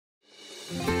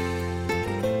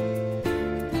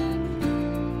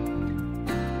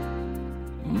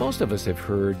Most of us have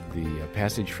heard the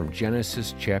passage from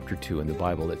Genesis chapter 2 in the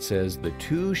Bible that says, "The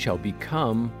two shall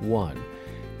become one."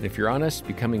 And if you're honest,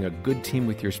 becoming a good team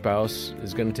with your spouse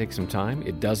is going to take some time.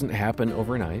 It doesn't happen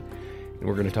overnight. And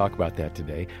we're going to talk about that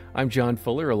today. I'm John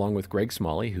Fuller, along with Greg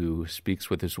Smalley, who speaks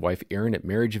with his wife Erin at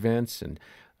marriage events, and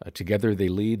together they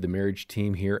lead the marriage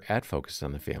team here at Focus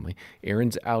on the Family.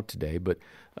 Erin's out today, but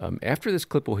after this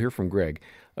clip, we'll hear from Greg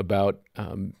about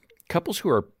couples who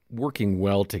are working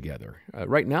well together.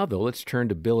 Right now, though, let's turn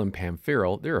to Bill and Pam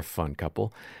Farrell. They're a fun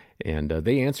couple, and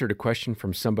they answered a question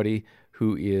from somebody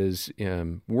who is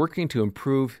working to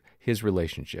improve his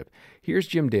relationship. Here's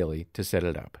Jim Daly to set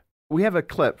it up. We have a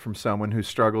clip from someone who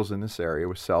struggles in this area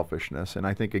with selfishness, and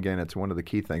I think, again, it's one of the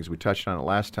key things. We touched on it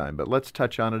last time, but let's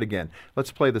touch on it again.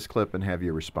 Let's play this clip and have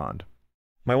you respond.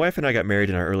 My wife and I got married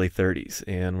in our early 30s,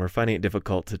 and we're finding it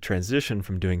difficult to transition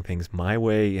from doing things my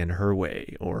way and her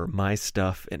way, or my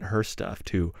stuff and her stuff,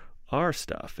 to our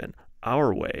stuff and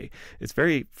our way. It's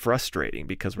very frustrating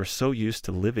because we're so used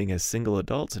to living as single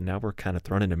adults, and now we're kind of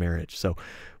thrown into marriage. So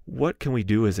what can we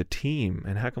do as a team,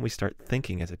 and how can we start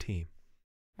thinking as a team?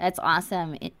 That's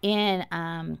awesome. In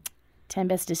 10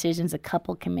 Best Decisions a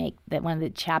Couple Can Make, that one of the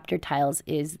chapter titles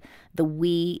is "The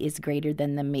we is greater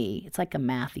than the me." It's like a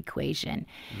math equation.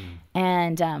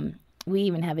 And we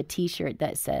even have a T-shirt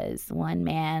that says, "One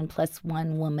man plus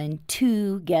one woman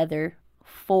together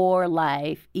for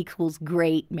life equals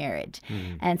great marriage."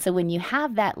 And so when you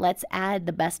have that, let's add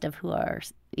the best of who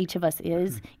each of us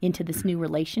is into this new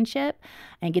relationship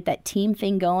and get that team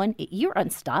thing going. You're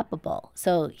unstoppable.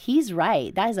 So he's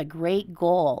right. That is a great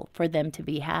goal for them to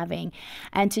be having.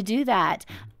 And to do that,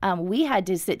 we had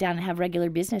to sit down and have regular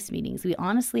business meetings. We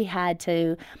honestly had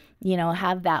to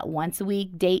have that once a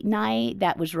week date night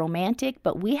that was romantic,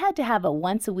 but we had to have a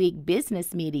once a week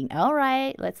business meeting. All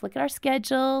right, let's look at our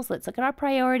schedules. Let's look at our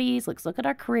priorities. Let's look at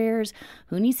our careers.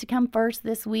 Who needs to come first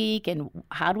this week? And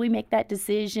how do we make that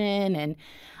decision? And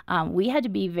we had to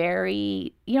be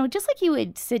very, just like you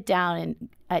would sit down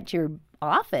at your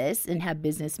office and have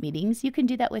business meetings, you can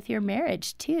do that with your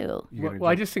marriage too. Well,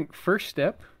 I just think first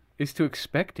step is to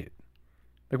expect it.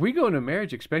 Like, we go into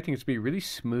marriage expecting it to be really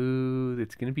smooth.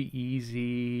 It's going to be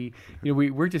easy.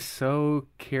 We're just so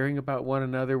caring about one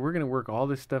another. We're going to work all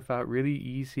this stuff out really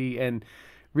easy. And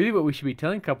really what we should be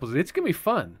telling couples is it's going to be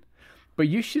fun. But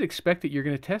you should expect that you're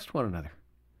going to test one another.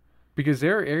 Because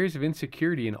there are areas of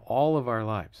insecurity in all of our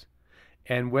lives.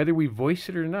 And whether we voice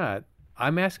it or not,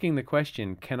 I'm asking the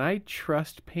question, can I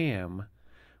trust Pam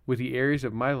with the areas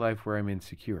of my life where I'm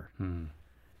insecure?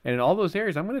 And in all those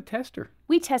areas, I'm going to test her.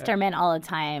 We test our men all the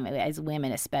time, as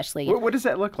women especially. What does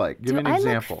that look like? Give me an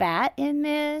example. Do I look fat in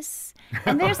this?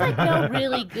 And there's no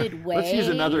really good way. Let's use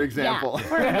another example.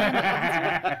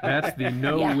 Yeah, that's the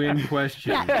no-win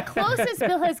question. Yeah, the closest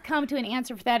Bill has come to an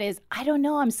answer for that is, I don't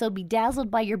know, I'm so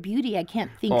bedazzled by your beauty, I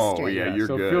can't think straight. Oh, yeah, you're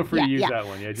so good. Feel free to use that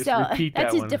one. Yeah, just repeat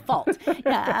that one. That's his default.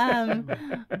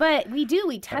 But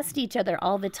we test each other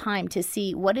all the time to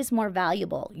see what is more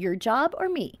valuable, your job or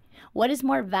me? What is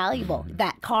more valuable,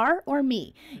 that car or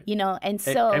me? And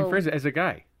so... And for instance, as a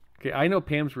guy, okay, I know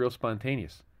Pam's real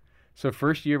spontaneous. So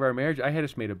first year of our marriage, I had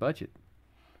us made a budget.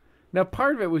 Now,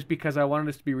 part of it was because I wanted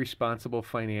us to be responsible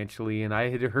financially, and I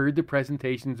had heard the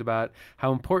presentations about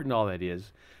how important all that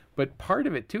is. But part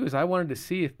of it, too, is I wanted to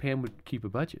see if Pam would keep a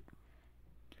budget.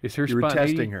 Is her You were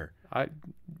testing her.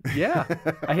 Yeah.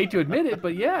 I hate to admit it,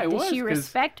 but yeah, I was. Does she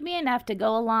respect me enough to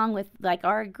go along with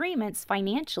our agreements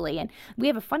financially? And we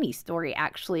have a funny story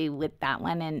actually with that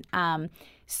one. And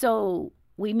so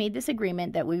we made this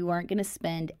agreement that we weren't going to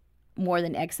spend more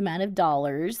than X amount of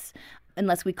dollars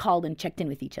unless we called and checked in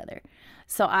with each other.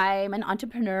 So I'm an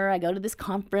entrepreneur. I go to this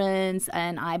conference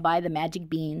and I buy the magic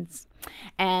beans.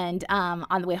 And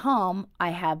on the way home,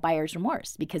 I have buyer's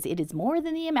remorse because it is more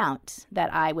than the amount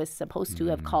that I was supposed to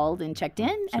have called and checked in.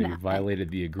 So and you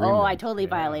violated the agreement. Oh, I totally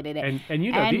violated it. And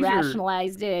and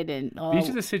rationalized it. And these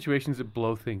are the situations that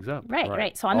blow things up.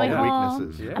 Right. So on the way home,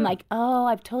 weaknesses. I'm like,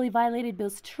 I've totally violated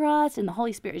Bill's trust. And the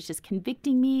Holy Spirit is just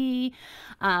convicting me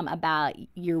about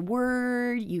your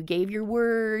word. You gave your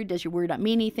word. Does your word not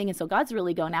mean anything? And so God's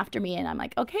really going after me. And I'm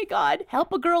like, okay, God,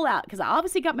 help a girl out. Because I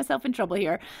obviously got myself in trouble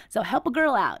here. So help a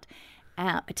girl out.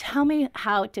 Tell me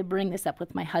how to bring this up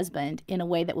with my husband in a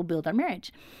way that will build our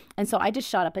marriage. And so I just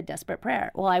shot up a desperate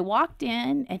prayer. Well, I walked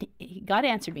in and God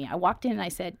answered me. I walked in and I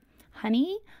said,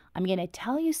 honey, I'm going to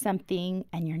tell you something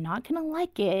and you're not going to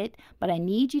like it, but I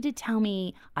need you to tell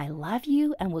me I love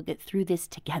you and we'll get through this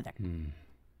together.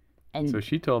 And so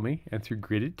she told me, and through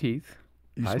gritted teeth,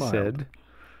 I said,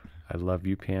 I love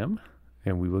you, Pam,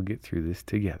 and we will get through this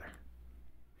together.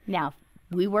 Now,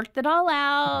 we worked it all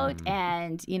out,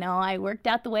 and, I worked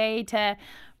out the way to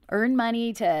earn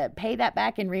money to pay that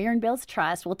back and re-earn Bill's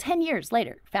trust. Well, 10 years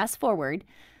later, fast forward,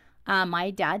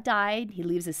 my dad died. He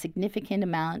leaves a significant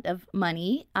amount of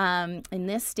money in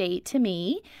this state to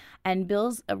me. And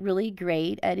Bill's really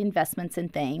great at investments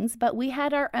and things. But we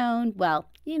had our own, well,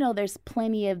 there's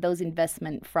plenty of those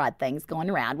investment fraud things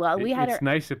going around. Well, It's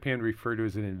nice that Pam referred to it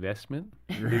as an investment.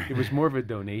 It was more of a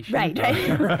donation. Right.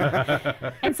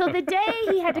 And so the day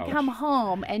he had to come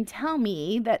home and tell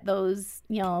me that those,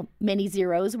 many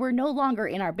zeros were no longer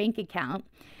in our bank account,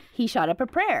 he shot up a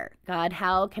prayer. God,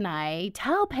 how can I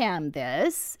tell Pam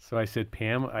this? So I said,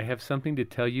 Pam, I have something to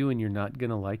tell you and you're not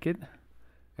going to like it.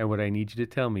 And what I need you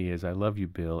to tell me is I love you,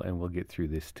 Bill, and we'll get through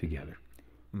this together.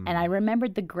 And I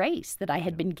remembered the grace that I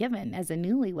had been given as a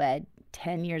newlywed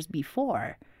 10 years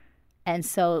before. And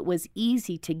so it was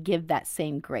easy to give that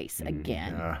same grace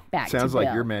again back to Bill. Sounds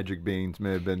like your magic beans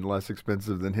may have been less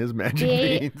expensive than his magic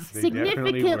beans.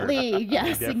 Significantly,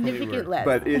 significantly less.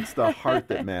 But it's the heart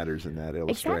that matters in that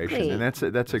illustration. Exactly.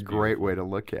 And that's a great way to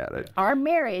look at it. Our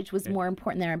marriage was more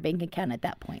important than our bank account at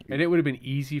that point. And it would have been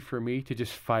easy for me to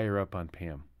just fire up on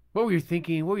Pam. What were you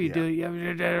thinking? What were you doing?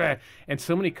 And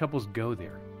so many couples go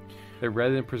there that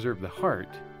rather than preserve the heart,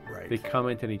 they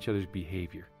comment on each other's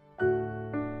behavior.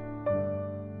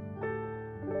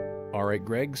 All right,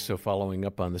 Greg, so following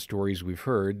up on the stories we've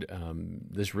heard,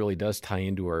 this really does tie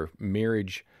into our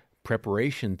marriage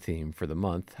preparation theme for the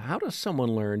month. How does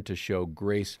someone learn to show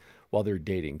grace while they're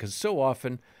dating? Because so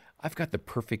often, I've got the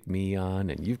perfect me on,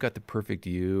 and you've got the perfect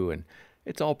you, and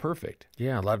it's all perfect.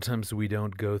 Yeah, a lot of times we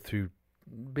don't go through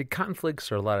big conflicts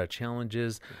or a lot of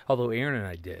challenges, although Aaron and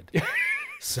I did.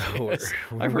 So yes.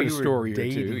 I've heard a story or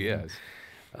two, yes.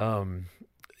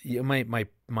 Yeah,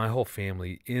 my whole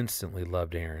family instantly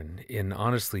loved Aaron and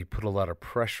honestly put a lot of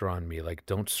pressure on me, like,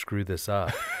 don't screw this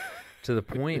up. To the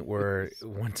point where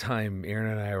one time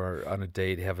Aaron and I were on a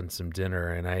date having some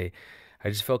dinner, and I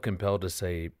just felt compelled to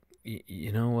say,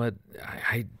 you know what,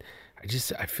 I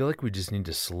feel like we just need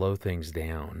to slow things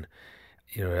down.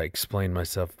 I explained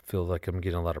myself, feel like I'm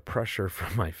getting a lot of pressure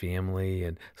from my family,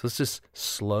 and so let's just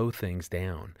slow things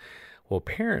down. Well,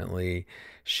 apparently,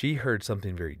 she heard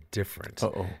something very different.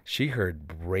 She heard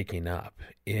breaking up.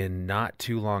 And not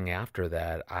too long after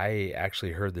that, I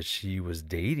actually heard that she was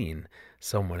dating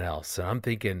someone else. And I'm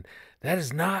thinking, that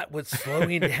is not what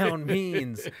slowing down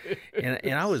means.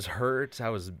 And I was hurt. I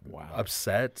was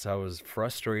upset. I was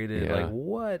frustrated. Yeah. Like,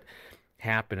 what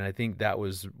happened? And I think that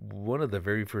was one of the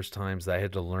very first times that I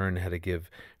had to learn how to give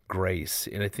grace.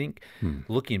 And I think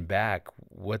looking back,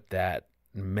 what that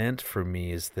meant for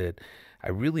me is that I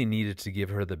really needed to give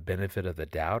her the benefit of the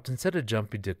doubt instead of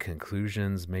jumping to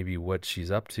conclusions, maybe what she's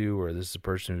up to, or this is a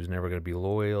person who's never going to be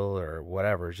loyal or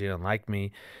whatever, she doesn't like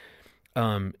me.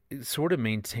 Sort of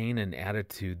maintain an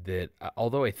attitude that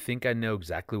although I think I know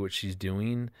exactly what she's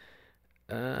doing,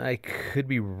 I could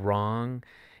be wrong,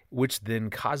 which then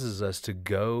causes us to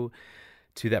go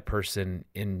to that person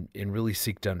and really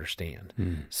seek to understand.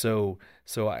 So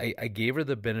I gave her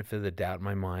the benefit of the doubt in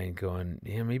my mind, going,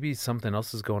 yeah, maybe something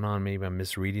else is going on. Maybe I'm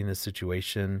misreading the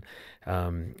situation.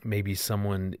 Maybe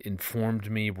someone informed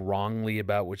me wrongly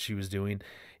about what she was doing.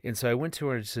 And so I went to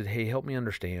her and said, hey, help me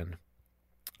understand.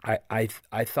 I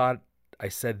thought I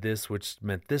said this, which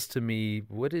meant this to me.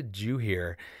 What did you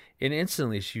hear? And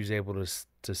instantly she was able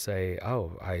to say,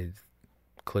 oh, I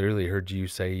clearly heard you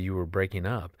say you were breaking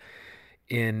up.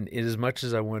 And as much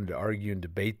as I wanted to argue and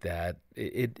debate that,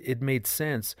 it made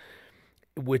sense,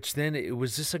 which then it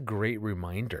was just a great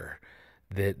reminder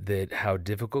that how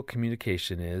difficult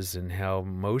communication is and how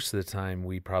most of the time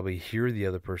we probably hear the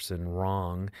other person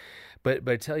wrong. But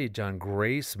I tell you, John,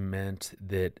 grace meant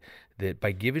that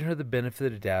by giving her the benefit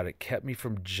of the doubt, it kept me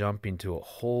from jumping to a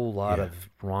whole lot of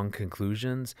wrong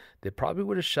conclusions that probably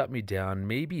would have shut me down,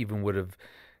 maybe even would have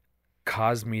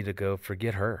caused me to go,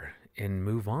 forget her and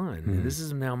move on. And this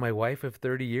is now my wife of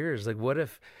 30 years. Like, what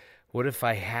if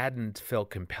I hadn't felt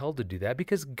compelled to do that?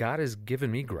 Because God has given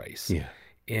me grace. Yeah.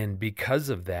 And because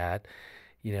of that,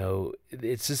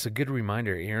 it's just a good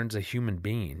reminder. Erin's a human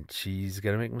being. She's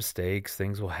going to make mistakes.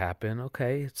 Things will happen.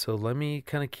 Okay, so let me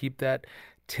kind of keep that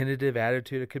tentative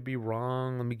attitude. It could be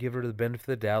wrong. Let me give her the benefit of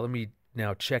the doubt. Let me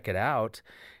now check it out.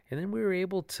 And then we were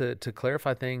able to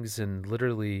clarify things. And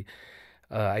literally,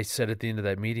 I said at the end of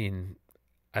that meeting,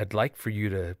 I'd like for you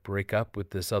to break up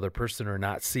with this other person or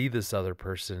not see this other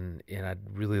person, and I'd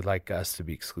really like us to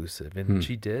be exclusive. And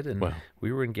she did, and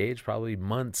we were engaged probably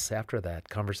months after that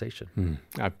conversation.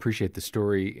 I appreciate the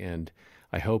story, and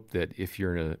I hope that if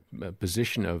you're in a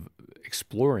position of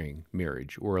exploring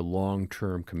marriage or a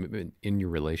long-term commitment in your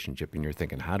relationship and you're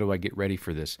thinking, how do I get ready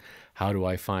for this? How do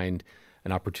I find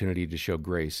an opportunity to show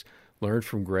grace? learned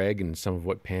from Greg and some of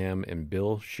what Pam and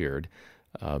Bill shared.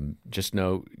 Just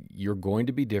know you're going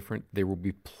to be different. There will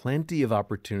be plenty of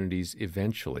opportunities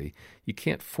eventually. You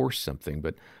can't force something,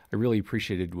 but I really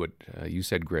appreciated what you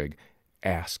said, Greg.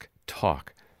 Ask,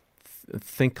 talk,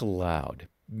 think aloud.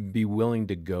 Be willing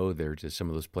to go there to some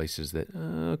of those places that,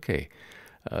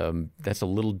 that's a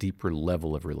little deeper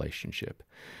level of relationship.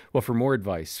 Well, for more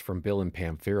advice from Bill and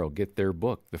Pam Farrell, get their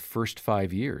book, The First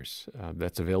 5 Years.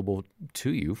 That's available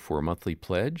to you for a monthly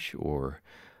pledge, or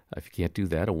if you can't do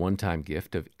that, a one-time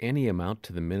gift of any amount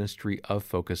to the ministry of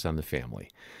Focus on the Family.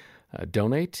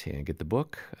 Donate and get the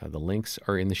book. The links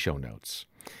are in the show notes.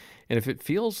 And if it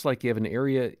feels like you have an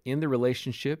area in the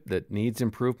relationship that needs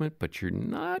improvement, but you're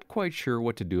not quite sure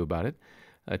what to do about it,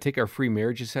 take our free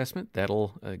marriage assessment.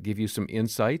 That'll give you some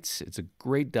insights. It's a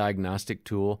great diagnostic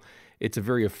tool. It's a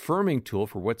very affirming tool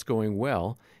for what's going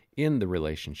well in the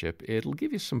relationship. It'll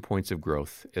give you some points of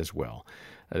growth as well.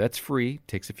 That's free.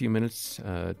 Takes a few minutes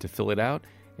to fill it out,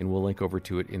 and we'll link over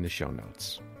to it in the show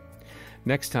notes.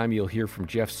 Next time, you'll hear from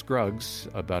Jeff Scruggs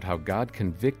about how God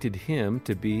convicted him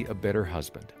to be a better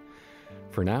husband.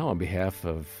 For now, on behalf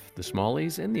of the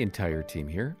Smalleys and the entire team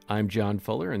here, I'm John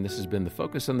Fuller, and this has been the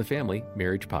Focus on the Family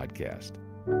Marriage Podcast.